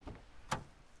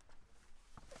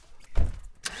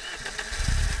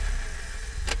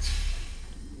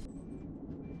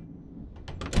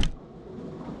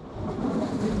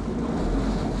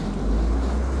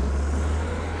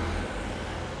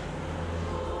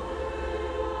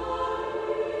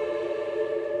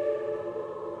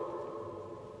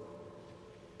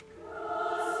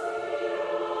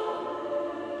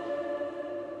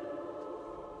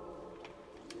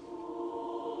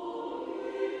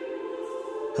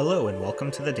Hello and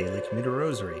welcome to the Daily Commuter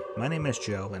Rosary. My name is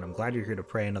Joe and I'm glad you're here to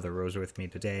pray another rosary with me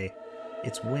today.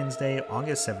 It's Wednesday,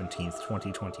 August 17th,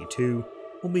 2022.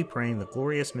 We'll be praying the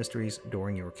glorious mysteries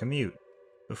during your commute.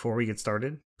 Before we get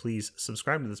started, please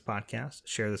subscribe to this podcast,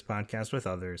 share this podcast with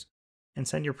others, and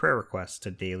send your prayer requests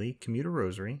to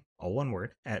dailycommuterrosary, all one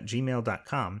word, at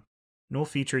gmail.com, and we'll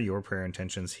feature your prayer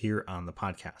intentions here on the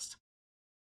podcast.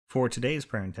 For today's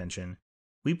prayer intention,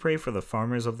 we pray for the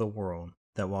farmers of the world,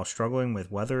 that while struggling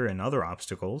with weather and other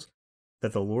obstacles,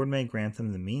 that the Lord may grant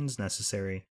them the means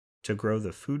necessary to grow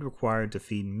the food required to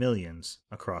feed millions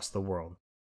across the world.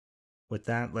 With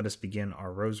that, let us begin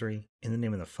our rosary. In the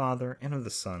name of the Father, and of the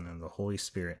Son, and of the Holy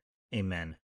Spirit.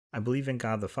 Amen. I believe in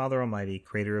God the Father Almighty,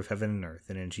 creator of heaven and earth,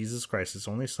 and in Jesus Christ, his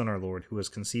only Son, our Lord, who was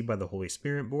conceived by the Holy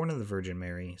Spirit, born of the Virgin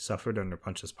Mary, suffered under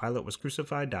Pontius Pilate, was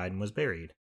crucified, died, and was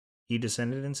buried. He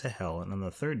descended into hell, and on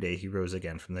the third day he rose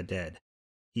again from the dead.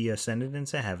 He ascended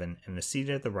into heaven, and is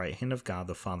seated at the right hand of God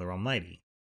the Father Almighty.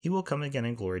 He will come again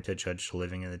in glory to judge the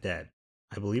living and the dead.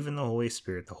 I believe in the Holy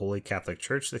Spirit, the Holy Catholic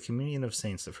Church, the communion of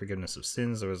saints, the forgiveness of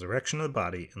sins, the resurrection of the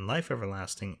body, and life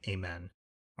everlasting. Amen.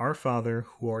 Our Father,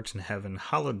 who art in heaven,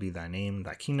 hallowed be thy name.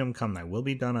 Thy kingdom come, thy will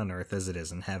be done on earth as it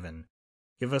is in heaven.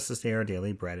 Give us this day our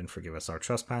daily bread, and forgive us our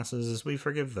trespasses, as we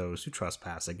forgive those who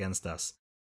trespass against us.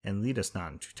 And lead us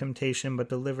not into temptation, but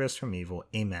deliver us from evil.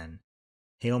 Amen.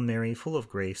 Hail Mary, full of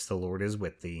grace, the Lord is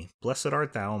with thee. Blessed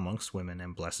art thou amongst women,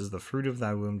 and blessed is the fruit of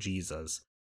thy womb, Jesus.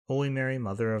 Holy Mary,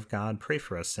 Mother of God, pray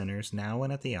for us sinners, now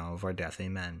and at the hour of our death.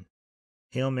 Amen.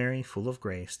 Hail Mary, full of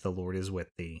grace, the Lord is with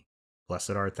thee.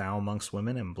 Blessed art thou amongst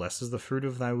women, and blessed is the fruit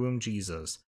of thy womb,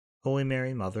 Jesus. Holy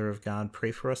Mary, Mother of God, pray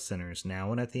for us sinners,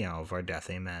 now and at the hour of our death.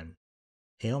 Amen.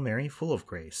 Hail Mary, full of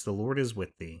grace, the Lord is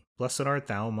with thee. Blessed art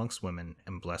thou amongst women,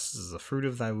 and blessed is the fruit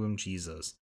of thy womb,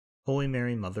 Jesus. Holy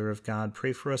Mary, Mother of God,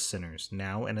 pray for us sinners,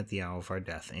 now and at the hour of our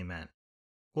death. Amen.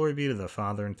 Glory be to the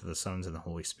Father, and to the Son, and to the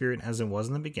Holy Spirit, as it was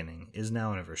in the beginning, is now,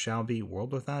 and ever shall be,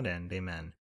 world without end.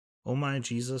 Amen. O my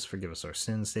Jesus, forgive us our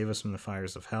sins, save us from the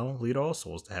fires of hell, lead all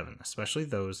souls to heaven, especially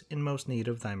those in most need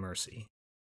of thy mercy.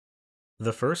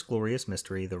 The first glorious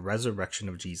mystery, the resurrection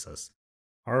of Jesus.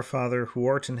 Our Father, who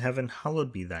art in heaven,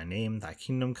 hallowed be thy name. Thy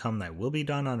kingdom come, thy will be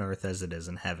done on earth as it is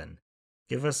in heaven.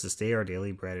 Give us this day our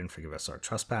daily bread, and forgive us our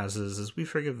trespasses, as we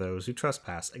forgive those who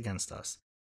trespass against us.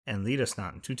 And lead us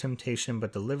not into temptation,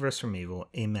 but deliver us from evil.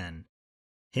 Amen.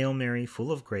 Hail Mary,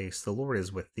 full of grace, the Lord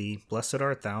is with thee. Blessed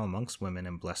art thou amongst women,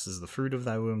 and blessed is the fruit of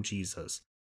thy womb, Jesus.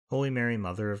 Holy Mary,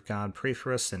 Mother of God, pray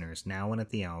for us sinners, now and at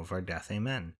the hour of our death.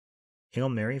 Amen. Hail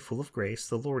Mary, full of grace,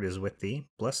 the Lord is with thee.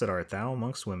 Blessed art thou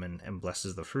amongst women, and blessed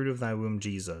is the fruit of thy womb,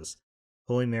 Jesus.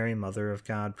 Holy Mary, Mother of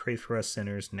God, pray for us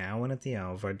sinners, now and at the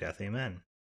hour of our death. Amen.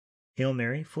 Hail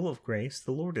Mary, full of grace,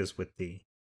 the Lord is with thee.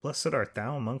 Blessed art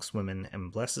thou amongst women, and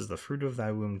blessed is the fruit of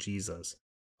thy womb, Jesus.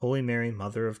 Holy Mary,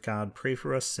 Mother of God, pray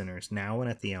for us sinners, now and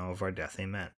at the hour of our death.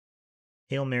 Amen.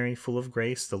 Hail Mary, full of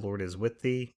grace, the Lord is with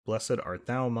thee. Blessed art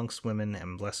thou amongst women,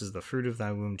 and blessed is the fruit of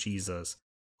thy womb, Jesus.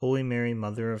 Holy Mary,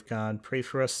 Mother of God, pray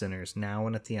for us sinners, now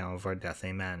and at the hour of our death.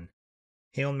 Amen.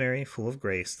 Hail Mary, full of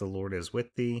grace, the Lord is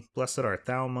with thee. Blessed art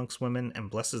thou amongst women, and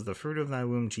blessed is the fruit of thy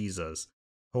womb, Jesus.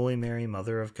 Holy Mary,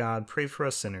 Mother of God, pray for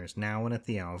us sinners, now and at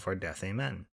the hour of our death.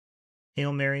 Amen.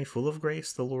 Hail Mary, full of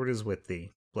grace, the Lord is with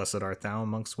thee. Blessed art thou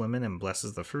amongst women, and blessed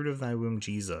is the fruit of thy womb,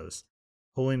 Jesus.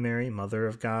 Holy Mary, Mother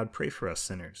of God, pray for us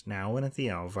sinners, now and at the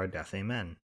hour of our death. Amen.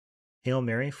 Hail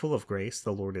Mary, full of grace,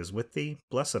 the Lord is with thee.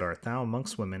 Blessed art thou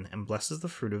amongst women, and blessed is the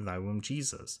fruit of thy womb,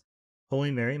 Jesus.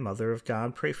 Holy Mary, Mother of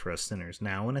God, pray for us sinners,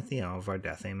 now and at the hour of our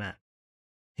death. Amen.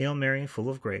 Hail Mary, full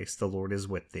of grace, the Lord is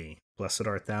with thee. Blessed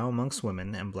art thou amongst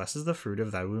women, and blessed is the fruit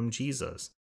of thy womb,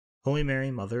 Jesus. Holy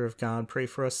Mary, Mother of God, pray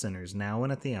for us sinners, now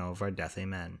and at the hour of our death.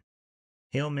 Amen.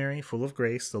 Hail Mary, full of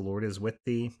grace, the Lord is with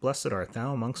thee. Blessed art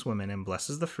thou amongst women, and blessed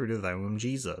is the fruit of thy womb,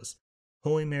 Jesus.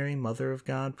 Holy Mary, Mother of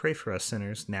God, pray for us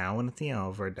sinners, now and at the hour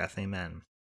of our death. Amen.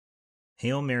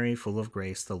 Hail Mary, full of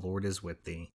grace, the Lord is with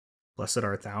thee. Blessed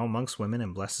art thou amongst women,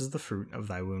 and blessed is the fruit of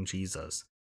thy womb, Jesus.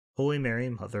 Holy Mary,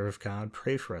 Mother of God,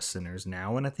 pray for us sinners,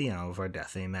 now and at the hour of our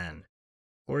death. Amen.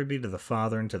 Glory be to the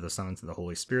Father, and to the Son, and to the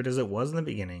Holy Spirit, as it was in the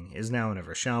beginning, is now, and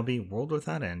ever shall be, world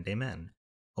without end. Amen.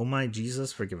 O my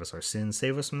Jesus, forgive us our sins,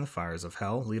 save us from the fires of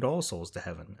hell, lead all souls to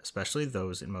heaven, especially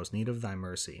those in most need of thy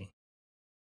mercy.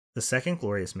 The second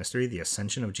glorious mystery, the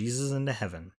ascension of Jesus into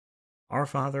heaven. Our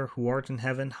Father, who art in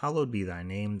heaven, hallowed be thy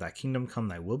name. Thy kingdom come,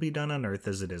 thy will be done on earth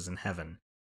as it is in heaven.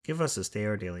 Give us this day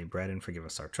our daily bread, and forgive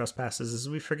us our trespasses, as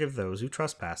we forgive those who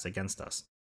trespass against us.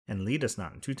 And lead us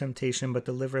not into temptation, but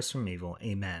deliver us from evil.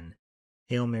 Amen.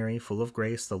 Hail Mary, full of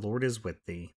grace, the Lord is with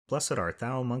thee. Blessed art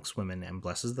thou amongst women, and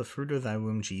blessed is the fruit of thy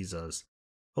womb, Jesus.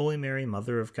 Holy Mary,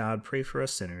 Mother of God, pray for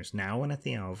us sinners, now and at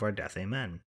the hour of our death.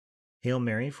 Amen. Hail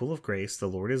Mary, full of grace, the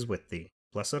Lord is with thee.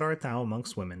 Blessed art thou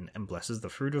amongst women, and blessed is the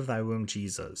fruit of thy womb,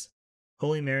 Jesus.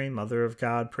 Holy Mary, Mother of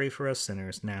God, pray for us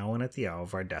sinners, now and at the hour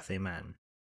of our death. Amen.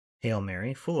 Hail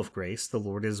Mary, full of grace, the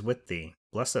Lord is with thee.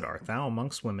 Blessed art thou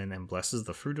amongst women, and blessed is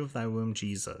the fruit of thy womb,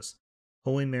 Jesus.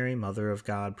 Holy Mary, Mother of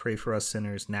God, pray for us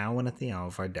sinners, now and at the hour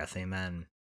of our death. Amen.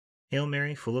 Hail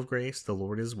Mary, full of grace, the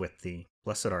Lord is with thee.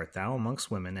 Blessed art thou amongst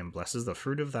women, and blessed is the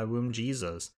fruit of thy womb,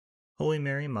 Jesus. Holy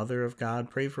Mary, Mother of God,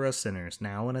 pray for us sinners,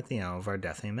 now and at the hour of our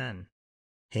death. Amen.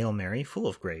 Hail Mary, full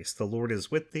of grace, the Lord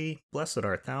is with thee. Blessed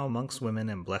art thou amongst women,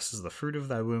 and blessed is the fruit of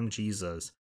thy womb,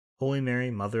 Jesus. Holy Mary,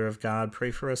 Mother of God,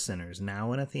 pray for us sinners,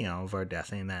 now and at the hour of our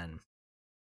death. Amen.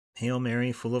 Hail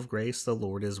Mary, full of grace, the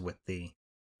Lord is with thee.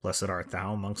 Blessed art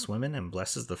thou amongst women, and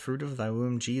blessed is the fruit of thy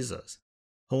womb, Jesus.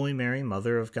 Holy Mary,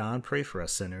 Mother of God, pray for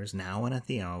us sinners, now and at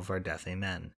the hour of our death.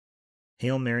 Amen.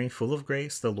 Hail Mary, full of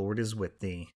grace, the Lord is with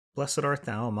thee. Blessed art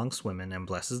thou amongst women, and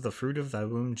blessed is the fruit of thy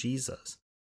womb, Jesus.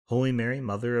 Holy Mary,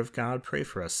 Mother of God, pray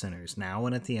for us sinners, now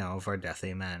and at the hour of our death.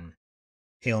 Amen.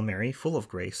 Hail Mary, full of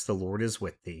grace, the Lord is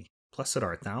with thee. Blessed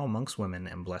art thou amongst women,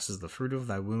 and blessed is the fruit of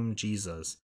thy womb,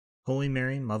 Jesus. Holy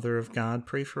Mary, Mother of God,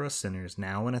 pray for us sinners,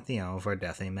 now and at the hour of our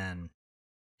death. Amen.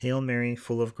 Hail Mary,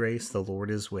 full of grace, the Lord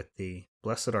is with thee.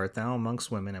 Blessed art thou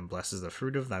amongst women, and blessed is the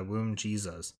fruit of thy womb,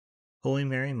 Jesus. Holy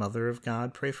Mary, Mother of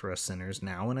God, pray for us sinners,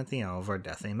 now and at the hour of our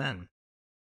death. Amen.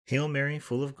 Hail Mary,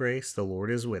 full of grace, the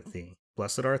Lord is with thee.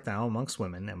 Blessed art thou amongst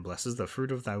women, and blessed is the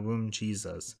fruit of thy womb,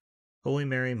 Jesus. Holy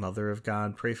Mary, Mother of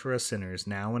God, pray for us sinners,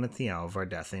 now and at the hour of our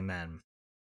death. Amen.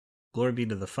 Glory be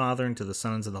to the Father, and to the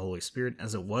Son, and to the Holy Spirit,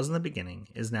 as it was in the beginning,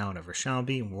 is now, and ever shall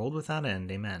be, world without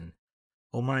end. Amen.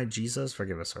 O my Jesus,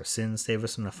 forgive us our sins, save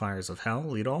us from the fires of hell,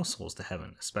 lead all souls to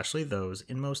heaven, especially those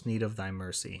in most need of thy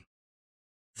mercy.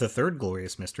 The third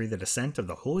glorious mystery, the descent of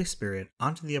the Holy Spirit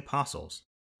onto the apostles.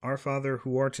 Our Father,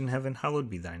 who art in heaven, hallowed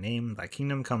be thy name. Thy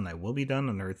kingdom come, thy will be done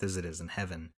on earth as it is in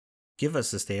heaven. Give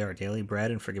us this day our daily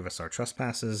bread, and forgive us our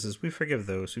trespasses, as we forgive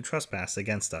those who trespass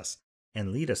against us.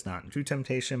 And lead us not into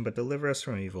temptation, but deliver us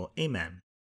from evil. Amen.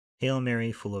 Hail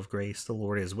Mary, full of grace, the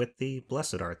Lord is with thee.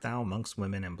 Blessed art thou amongst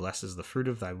women, and blessed is the fruit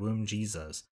of thy womb,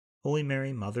 Jesus. Holy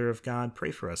Mary, Mother of God,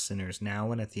 pray for us sinners,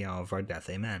 now and at the hour of our death.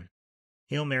 Amen.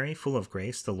 Hail Mary, full of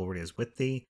grace, the Lord is with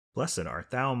thee. Blessed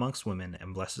art thou amongst women,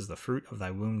 and blessed is the fruit of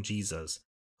thy womb, Jesus.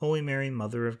 Holy Mary,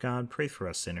 Mother of God, pray for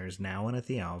us sinners, now and at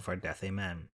the hour of our death.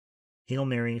 Amen. Hail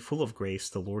Mary, full of grace,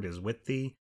 the Lord is with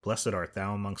thee. Blessed art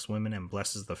thou amongst women, and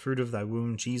blessed is the fruit of thy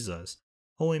womb, Jesus.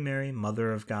 Holy Mary,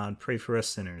 Mother of God, pray for us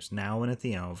sinners, now and at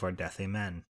the hour of our death.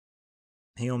 Amen.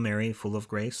 Hail Mary, full of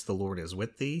grace, the Lord is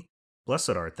with thee.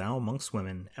 Blessed art thou amongst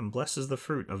women, and blessed is the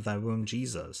fruit of thy womb,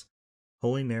 Jesus.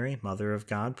 Holy Mary, Mother of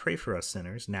God, pray for us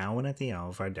sinners, now and at the hour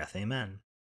of our death. Amen.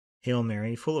 Hail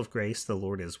Mary, full of grace, the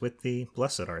Lord is with thee.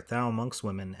 Blessed art thou amongst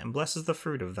women, and blessed is the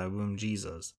fruit of thy womb,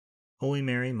 Jesus. Holy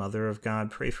Mary, Mother of God,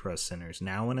 pray for us sinners,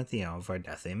 now and at the hour of our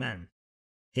death. Amen.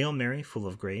 Hail Mary, full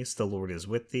of grace, the Lord is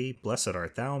with thee. Blessed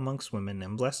art thou amongst women,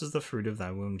 and blessed is the fruit of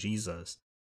thy womb, Jesus.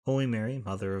 Holy Mary,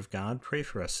 Mother of God, pray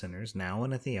for us sinners, now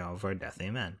and at the hour of our death.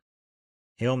 Amen.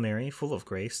 Hail Mary, full of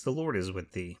grace, the Lord is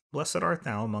with thee. Blessed art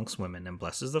thou amongst women, and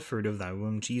blessed is the fruit of thy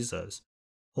womb, Jesus.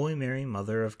 Holy Mary,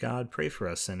 Mother of God, pray for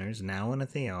us sinners, now and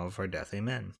at the hour of our death.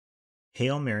 Amen.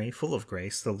 Hail Mary, full of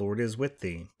grace, the Lord is with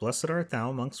thee. Blessed art thou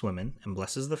amongst women, and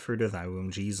blessed is the fruit of thy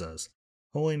womb, Jesus.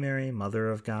 Holy Mary,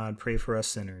 Mother of God, pray for us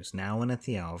sinners, now and at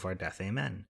the hour of our death.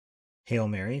 Amen. Hail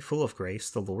Mary, full of grace,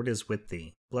 the Lord is with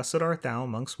thee. Blessed art thou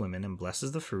amongst women, and blessed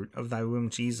is the fruit of thy womb,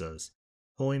 Jesus.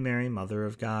 Holy Mary, Mother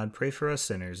of God, pray for us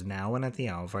sinners, now and at the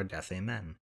hour of our death.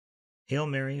 Amen. Hail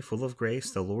Mary, full of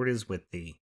grace, the Lord is with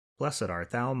thee. Blessed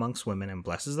art thou amongst women, and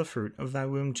blessed is the fruit of thy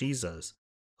womb, Jesus.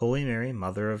 Holy Mary,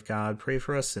 Mother of God, pray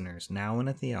for us sinners, now and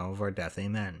at the hour of our death.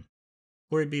 Amen.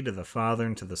 Glory be to the Father,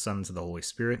 and to the Son, and to the Holy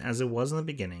Spirit, as it was in the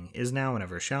beginning, is now, and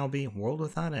ever shall be, world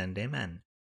without end. Amen.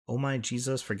 O my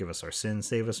Jesus, forgive us our sins,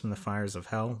 save us from the fires of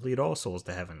hell, lead all souls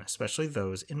to heaven, especially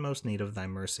those in most need of thy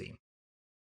mercy.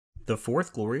 The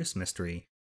fourth glorious mystery,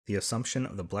 the Assumption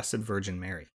of the Blessed Virgin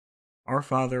Mary. Our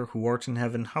Father, who art in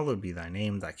heaven, hallowed be thy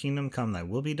name. Thy kingdom come, thy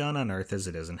will be done on earth as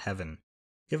it is in heaven.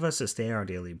 Give us this day our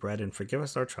daily bread, and forgive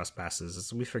us our trespasses,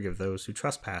 as we forgive those who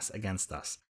trespass against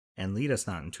us. And lead us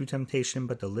not into temptation,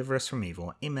 but deliver us from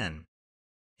evil. Amen.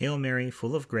 Hail Mary,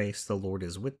 full of grace, the Lord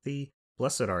is with thee.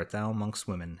 Blessed art thou amongst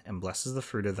women, and blessed is the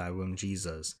fruit of thy womb,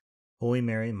 Jesus. Holy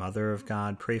Mary, Mother of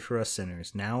God, pray for us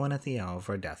sinners, now and at the hour of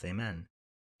our death. Amen.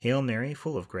 Hail Mary,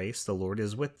 full of grace, the Lord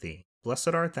is with thee. Blessed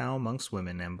art thou amongst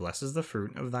women, and blessed is the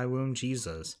fruit of thy womb,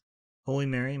 Jesus. Holy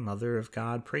Mary, Mother of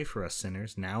God, pray for us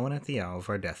sinners, now and at the hour of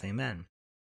our death. Amen.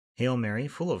 Hail Mary,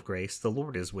 full of grace, the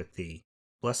Lord is with thee.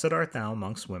 Blessed art thou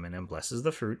amongst women, and blessed is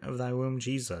the fruit of thy womb,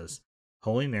 Jesus.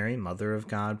 Holy Mary, Mother of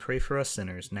God, pray for us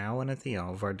sinners, now and at the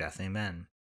hour of our death. Amen.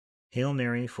 Hail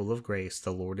Mary, full of grace,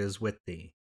 the Lord is with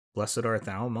thee. Blessed art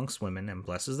thou amongst women, and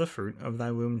blessed is the fruit of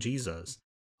thy womb, Jesus.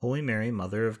 Holy Mary,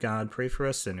 Mother of God, pray for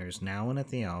us sinners, now and at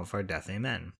the hour of our death.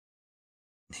 Amen.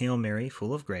 Hail Mary,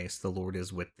 full of grace, the Lord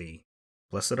is with thee.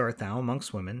 Blessed art thou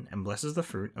amongst women, and blessed is the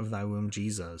fruit of thy womb,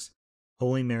 Jesus.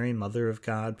 Holy Mary, Mother of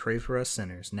God, pray for us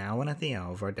sinners, now and at the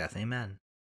hour of our death. Amen.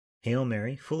 Hail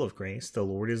Mary, full of grace, the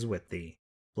Lord is with thee.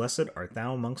 Blessed art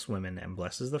thou amongst women, and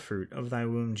blessed is the fruit of thy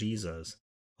womb, Jesus.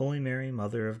 Holy Mary,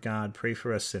 Mother of God, pray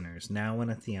for us sinners, now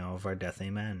and at the hour of our death.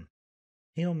 Amen.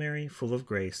 Hail Mary, full of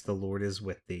grace, the Lord is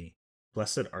with thee.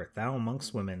 Blessed art thou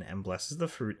amongst women, and blessed is the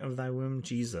fruit of thy womb,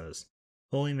 Jesus.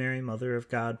 Holy Mary, Mother of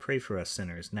God, pray for us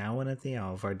sinners, now and at the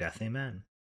hour of our death. Amen.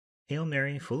 Hail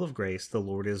Mary, full of grace, the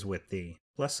Lord is with thee.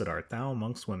 Blessed art thou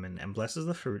amongst women, and blessed is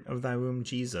the fruit of thy womb,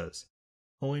 Jesus.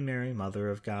 Holy Mary, Mother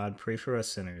of God, pray for us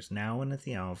sinners, now and at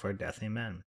the hour of our death.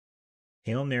 Amen.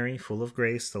 Hail Mary, full of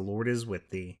grace, the Lord is with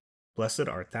thee. Blessed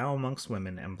art thou amongst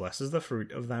women, and blessed is the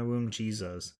fruit of thy womb,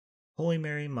 Jesus. Holy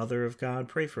Mary, Mother of God,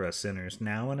 pray for us sinners,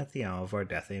 now and at the hour of our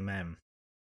death. Amen.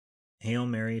 Hail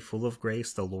Mary, full of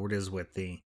grace, the Lord is with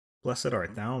thee. Blessed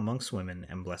art thou amongst women,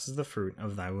 and blessed is the fruit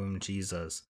of thy womb,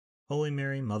 Jesus. Holy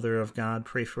Mary, Mother of God,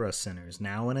 pray for us sinners,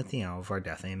 now and at the hour of our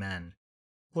death. Amen.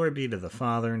 Glory be to the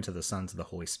Father, and to the Son, and to the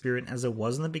Holy Spirit, as it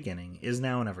was in the beginning, is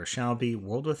now, and ever shall be,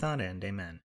 world without end.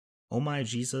 Amen. O my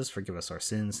Jesus, forgive us our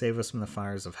sins, save us from the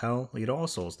fires of hell, lead all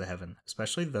souls to heaven,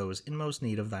 especially those in most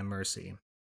need of thy mercy.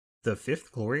 The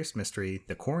fifth glorious mystery,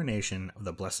 the coronation of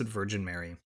the Blessed Virgin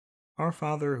Mary. Our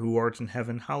Father, who art in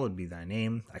heaven, hallowed be thy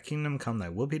name. Thy kingdom come, thy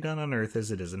will be done on earth as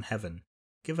it is in heaven.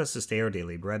 Give us this day our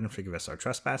daily bread, and forgive us our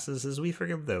trespasses, as we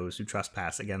forgive those who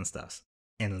trespass against us.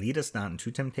 And lead us not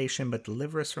into temptation, but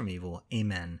deliver us from evil.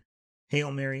 Amen.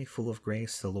 Hail Mary, full of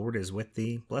grace, the Lord is with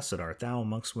thee. Blessed art thou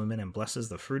amongst women, and blessed is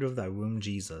the fruit of thy womb,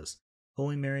 Jesus.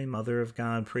 Holy Mary, Mother of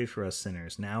God, pray for us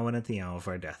sinners, now and at the hour of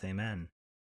our death. Amen.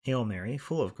 Hail Mary,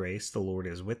 full of grace, the Lord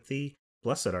is with thee.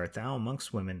 Blessed art thou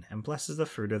amongst women, and blessed is the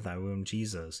fruit of thy womb,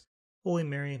 Jesus. Holy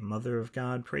Mary, Mother of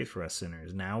God, pray for us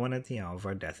sinners, now and at the hour of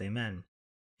our death. Amen.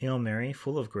 Hail Mary,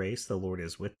 full of grace, the Lord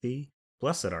is with thee.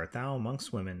 Blessed art thou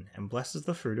amongst women, and blessed is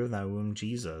the fruit of thy womb,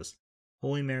 Jesus.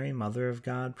 Holy Mary, Mother of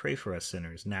God, pray for us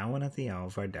sinners, now and at the hour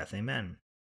of our death. Amen.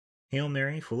 Hail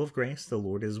Mary, full of grace, the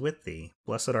Lord is with thee.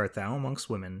 Blessed art thou amongst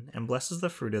women, and blessed is the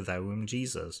fruit of thy womb,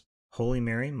 Jesus. Holy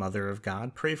Mary, Mother of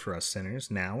God, pray for us sinners,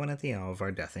 now and at the hour of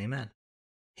our death. Amen.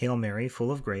 Hail Mary,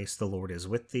 full of grace, the Lord is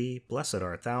with thee. Blessed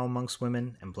art thou amongst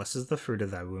women, and blessed is the fruit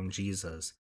of thy womb,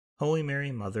 Jesus. Holy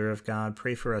Mary, Mother of God,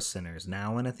 pray for us sinners,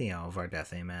 now and at the hour of our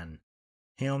death. Amen.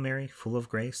 Hail Mary, full of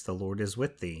grace, the Lord is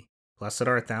with thee. Blessed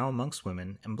art thou amongst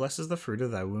women, and blessed is the fruit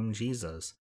of thy womb,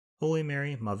 Jesus. Holy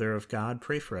Mary, Mother of God,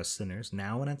 pray for us sinners,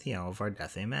 now and at the hour of our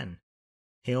death. Amen.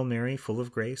 Hail Mary, full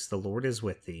of grace, the Lord is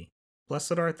with thee.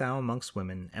 Blessed art thou amongst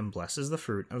women, and blessed is the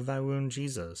fruit of thy womb,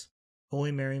 Jesus.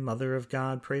 Holy Mary, Mother of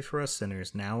God, pray for us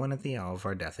sinners, now and at the hour of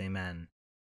our death. Amen.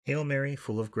 Hail Mary,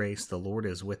 full of grace, the Lord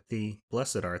is with thee.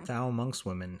 Blessed art thou amongst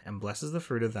women, and blessed is the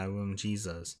fruit of thy womb,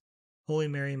 Jesus. Holy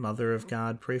Mary, Mother of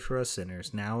God, pray for us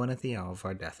sinners, now and at the hour of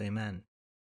our death. Amen.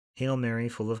 Hail Mary,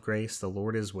 full of grace, the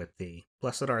Lord is with thee.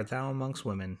 Blessed art thou amongst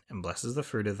women, and blessed is the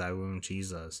fruit of thy womb,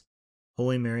 Jesus.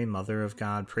 Holy Mary, Mother of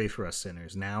God, pray for us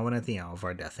sinners, now and at the hour of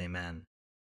our death. Amen.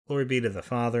 Glory be to the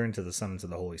Father, and to the Son, and to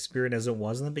the Holy Spirit, as it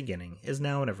was in the beginning, is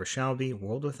now, and ever shall be,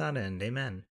 world without end.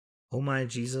 Amen. O my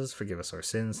Jesus, forgive us our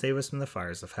sins, save us from the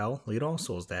fires of hell, lead all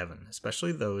souls to heaven,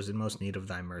 especially those in most need of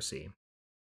thy mercy.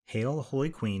 Hail, Holy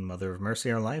Queen, Mother of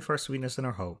Mercy, our life, our sweetness, and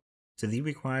our hope. To thee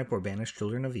we cry, poor banished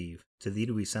children of Eve. To thee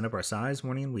do we send up our sighs,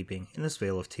 mourning and weeping, in this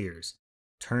vale of tears.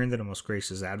 Turn, then, O most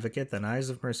gracious Advocate, thine eyes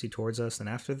of mercy towards us, and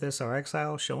after this our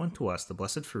exile, show unto us the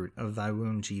blessed fruit of thy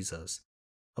womb, Jesus.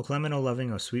 O clement, O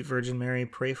loving, O sweet Virgin Mary,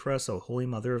 pray for us, O Holy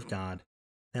Mother of God,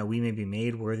 that we may be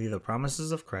made worthy of the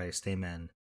promises of Christ.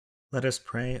 Amen. Let us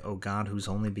pray, O God, whose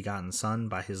only begotten Son,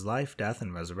 by his life, death,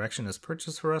 and resurrection, has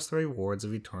purchased for us the rewards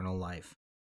of eternal life.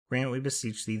 Grant, we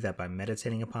beseech thee, that by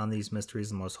meditating upon these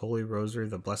mysteries of the most holy rosary of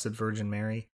the Blessed Virgin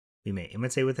Mary, we may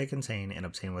imitate what they contain and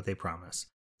obtain what they promise.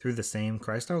 Through the same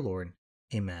Christ our Lord.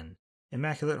 Amen.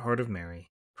 Immaculate Heart of Mary,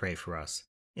 pray for us.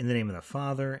 In the name of the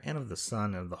Father, and of the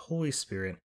Son, and of the Holy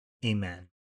Spirit. Amen.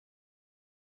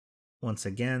 Once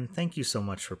again, thank you so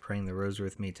much for praying the rosary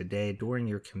with me today during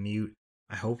your commute.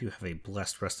 I hope you have a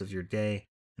blessed rest of your day,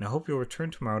 and I hope you'll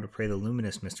return tomorrow to pray the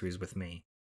luminous mysteries with me.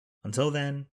 Until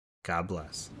then, God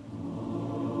bless.